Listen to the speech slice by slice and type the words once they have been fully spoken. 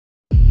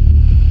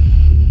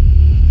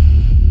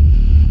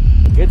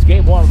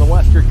Game 1 of the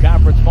Western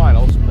Conference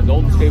Finals, the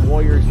Golden State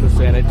Warriors and the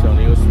San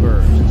Antonio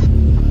Spurs.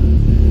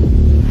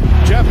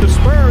 Jeff, the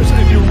Spurs,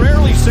 and you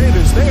rarely say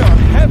this, they are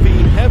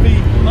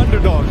heavy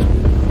underdogs.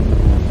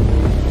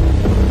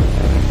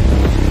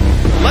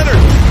 Leonard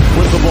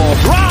with the ball,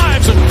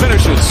 drives and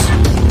finishes.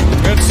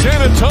 And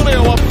San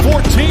Antonio up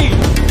 14.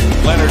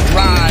 Leonard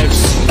drives,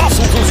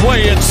 muscles his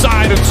way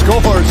inside and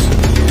scores.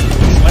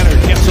 Leonard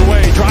gets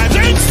away, drives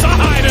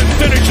inside and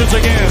finishes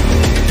again.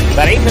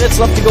 About 8 minutes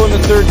left to go in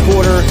the third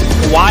quarter.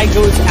 Kawhi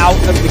goes out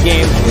of the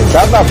game.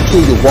 Zaza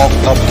Pachulia walked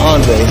up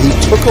under and he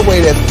took away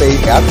that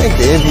space. I think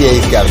the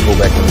NBA's got to go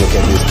back and look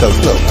at this because,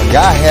 look, a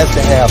guy has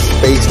to have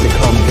space to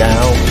come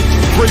down.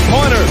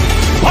 Three-pointer,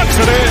 puts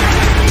it in.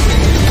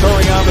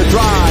 Curry on the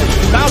drive,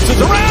 bounces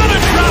around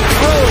and drops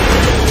through.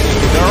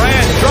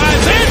 Durant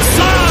drives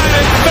inside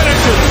and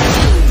finishes.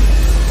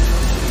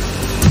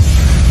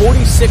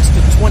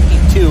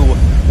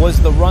 46-22 was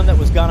the run that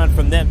was gone on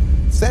from them.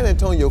 San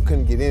Antonio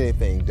couldn't get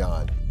anything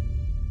done.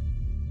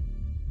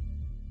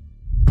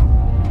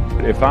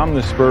 If I'm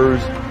the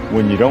Spurs,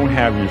 when you don't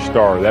have your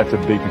star, that's a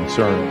big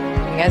concern.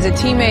 As a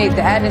teammate,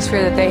 the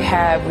atmosphere that they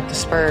have with the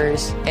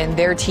Spurs and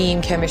their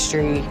team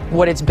chemistry,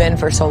 what it's been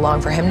for so long,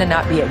 for him to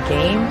not be at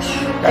games.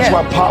 That's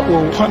why Pop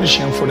will punish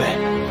him for that.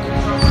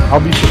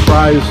 I'll be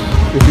surprised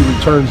if he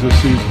returns this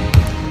season.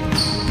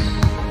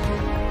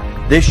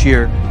 This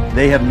year,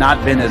 they have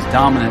not been as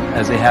dominant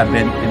as they have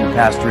been in the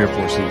past 3 or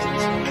 4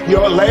 seasons.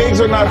 Your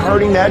legs are not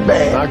hurting that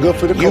bad. Not good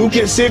for the coach. You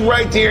can sit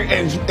right there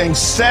and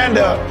stand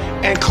up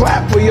and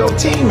clap for your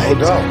teammates.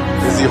 No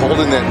doubt. Is he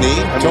holding that knee?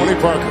 Tony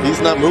Parker.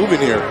 He's not moving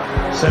here.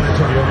 San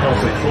Antonio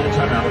calls a full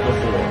timeout of the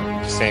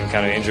floor. Same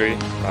kind of injury.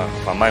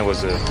 My mind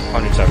was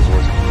 100 times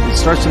worse. It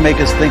starts to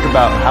make us think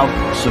about how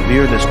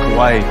severe this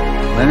Kawhi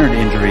Leonard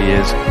injury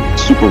is.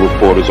 Super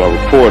reporters are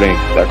reporting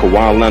that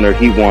Kawhi Leonard,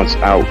 he wants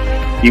out.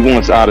 He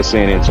wants out of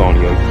San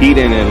Antonio. He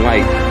didn't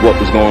like what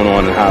was going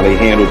on and how they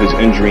handled his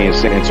injury in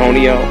San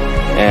Antonio,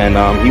 and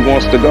he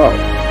wants to go.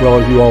 Well,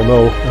 as you all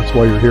know, that's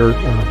why you're here.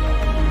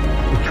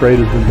 The trade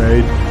has been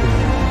made.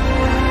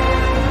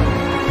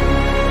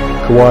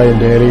 Kawhi and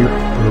Danny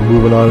are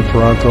moving on to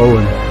Toronto,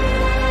 and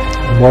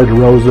DeMar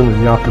DeRozan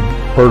and Jakob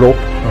Poeltl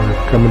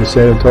are coming to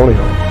San Antonio.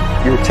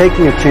 You're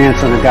taking a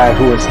chance on a guy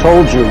who has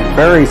told you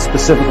very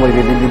specifically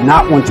that he did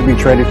not want to be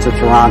traded to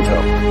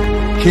Toronto.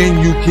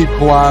 Can you keep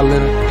Kawhi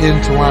Leonard in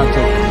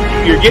Toronto?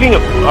 You're getting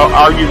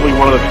arguably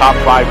one of the top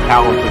 5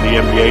 talents in the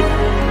NBA.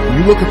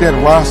 When you look at that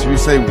roster, you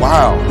say,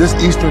 wow, this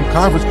Eastern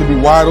Conference could be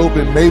wide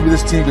open. Maybe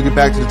this team could get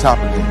back to the top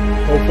again.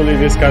 Hopefully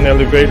this can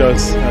elevate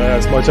us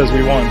as much as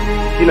we want.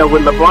 You know,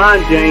 with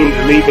LeBron James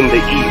leaving the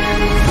East,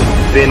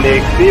 then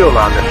they still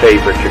are the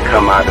favorite to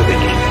come out of the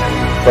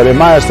East. But in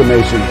my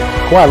estimation,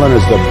 Kawhi Leonard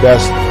is the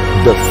best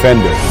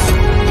defender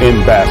in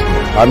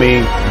basketball. I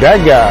mean, that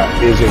guy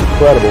is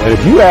incredible. And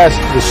if you ask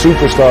the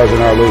superstars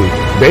in our league,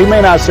 they may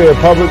not say it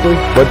publicly,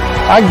 but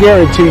I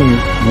guarantee you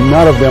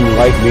none of them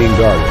like being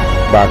guarded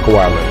by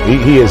Kawhi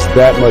Leonard. He is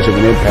that much of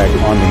an impact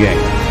on the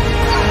game.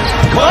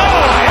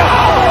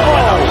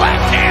 With a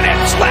left-handed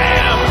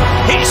slam.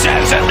 He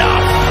says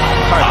enough.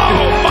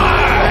 Oh,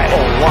 my.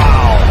 Oh,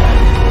 wow.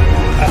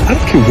 I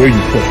don't care where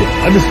you put him.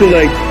 I just feel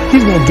like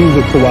he's going to do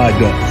what Kawhi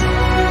does.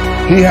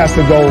 He has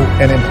to go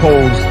and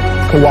impose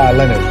Kawhi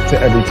Leonard to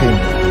every team.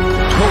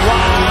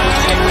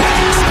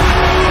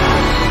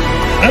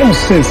 I don't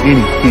sense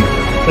any fear.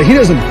 Like, he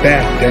doesn't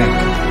back down.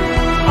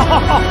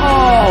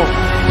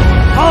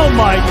 Oh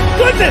my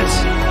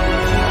goodness!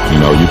 You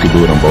know, you could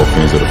do it on both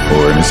ends of the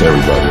floor, and it's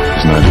everybody.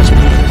 It's not just me.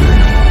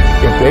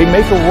 If they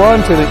make a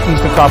run to the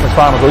Eastern Conference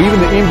Finals or even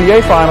the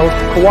NBA Finals,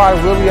 Kawhi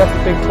really has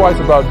to think twice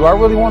about, do I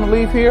really want to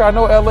leave here? I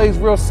know LA's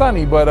real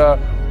sunny, but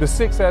the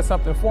Six has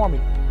something for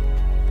me.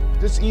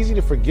 It's easy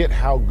to forget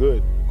how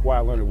good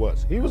Kawhi Leonard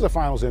was. He was a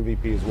Finals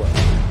MVP as well.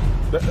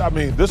 I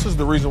mean, this is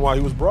the reason why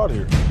he was brought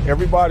here.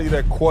 Everybody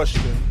that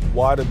questioned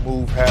why the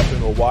move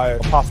happened or why a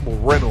possible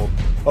rental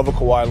of a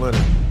Kawhi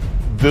Leonard,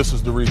 this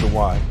is the reason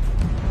why.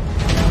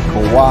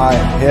 Kawhi,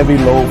 heavy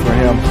load for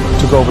him,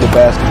 took over the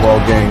basketball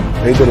game.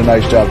 They did a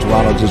nice job,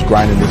 Toronto, just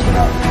grinding this one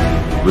out.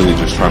 Really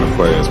just trying to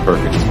play as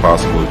perfect as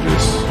possible,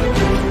 just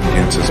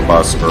into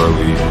spots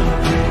early.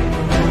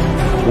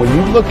 When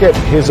you look at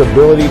his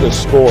ability to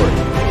score,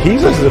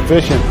 he's as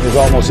efficient as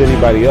almost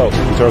anybody else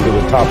in terms of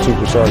the top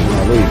superstars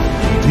in the league.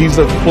 He's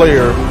a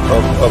player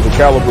of the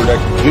caliber that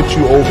can get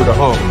you over the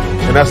hump,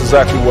 and that's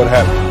exactly what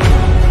happened.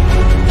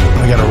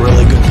 We got a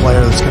really good player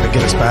that's going to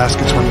get us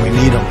baskets when we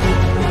need them.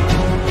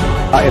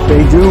 If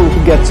they do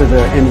get to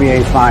the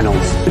NBA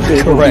Finals,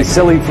 it would be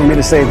silly for me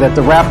to say that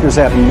the Raptors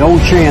have no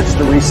chance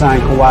to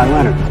re-sign Kawhi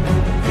Leonard.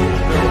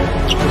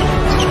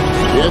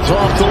 It's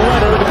off to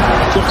Leonard,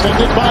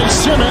 defended by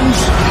Simmons.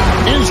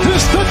 Is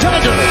this the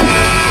dagger?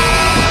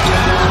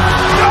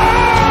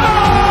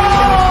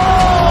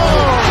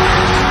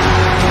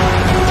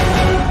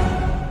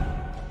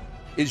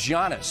 Is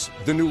Giannis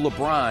the new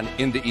LeBron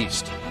in the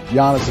East?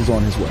 Giannis is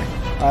on his way.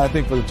 I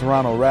think for the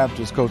Toronto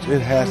Raptors, Coach,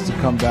 it has to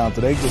come down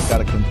to they just got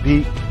to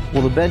compete.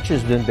 Well, the bench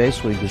has been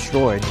basically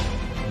destroyed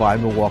by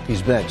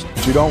Milwaukee's bench.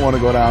 But you don't want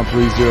to go down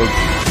 3-0.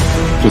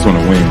 Just want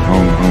to win.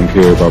 I don't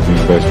care about being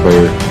the best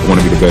player. I want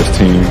to be the best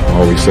team.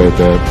 I always said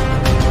that.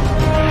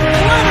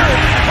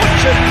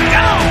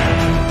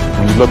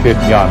 When you look at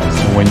Giannis,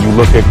 when you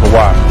look at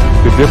Kawhi,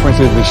 the difference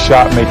is the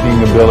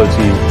shot-making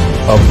ability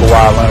of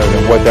Kawhi Leonard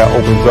and what that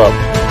opens up.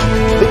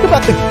 Think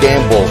about the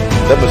gamble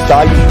that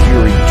Masai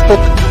Ujiri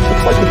took.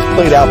 Looks like it's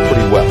played out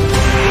pretty well.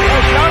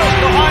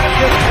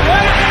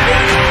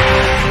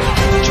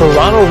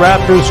 Toronto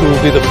Raptors, who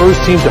will be the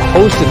first team to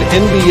host an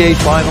NBA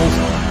Finals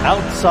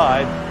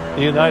outside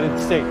the United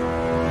States.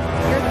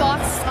 Your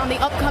thoughts on the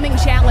upcoming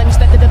challenge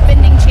that the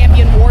defending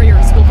champion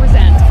Warriors will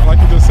present? Like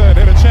you just said,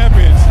 they're the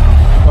champions.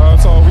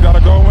 So we got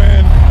to go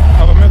in,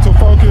 have a mental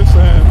focus,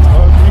 and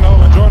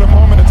enjoy the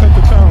moment and take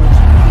the challenge.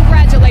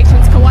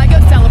 Congratulations, Kawhi. Go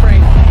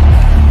celebrate.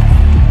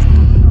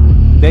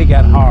 They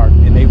got hard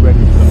and they ready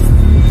to go.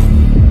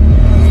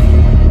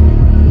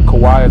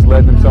 Kawhi has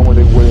led them somewhere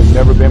they've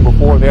never been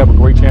before. They have a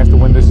great chance to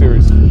win this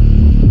series.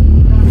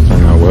 It's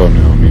turning out well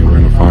now. I mean, we're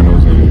in the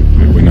finals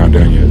and we're not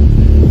done yet.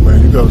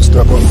 Man, you got to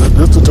step up.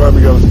 This is the time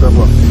you got to step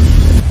up.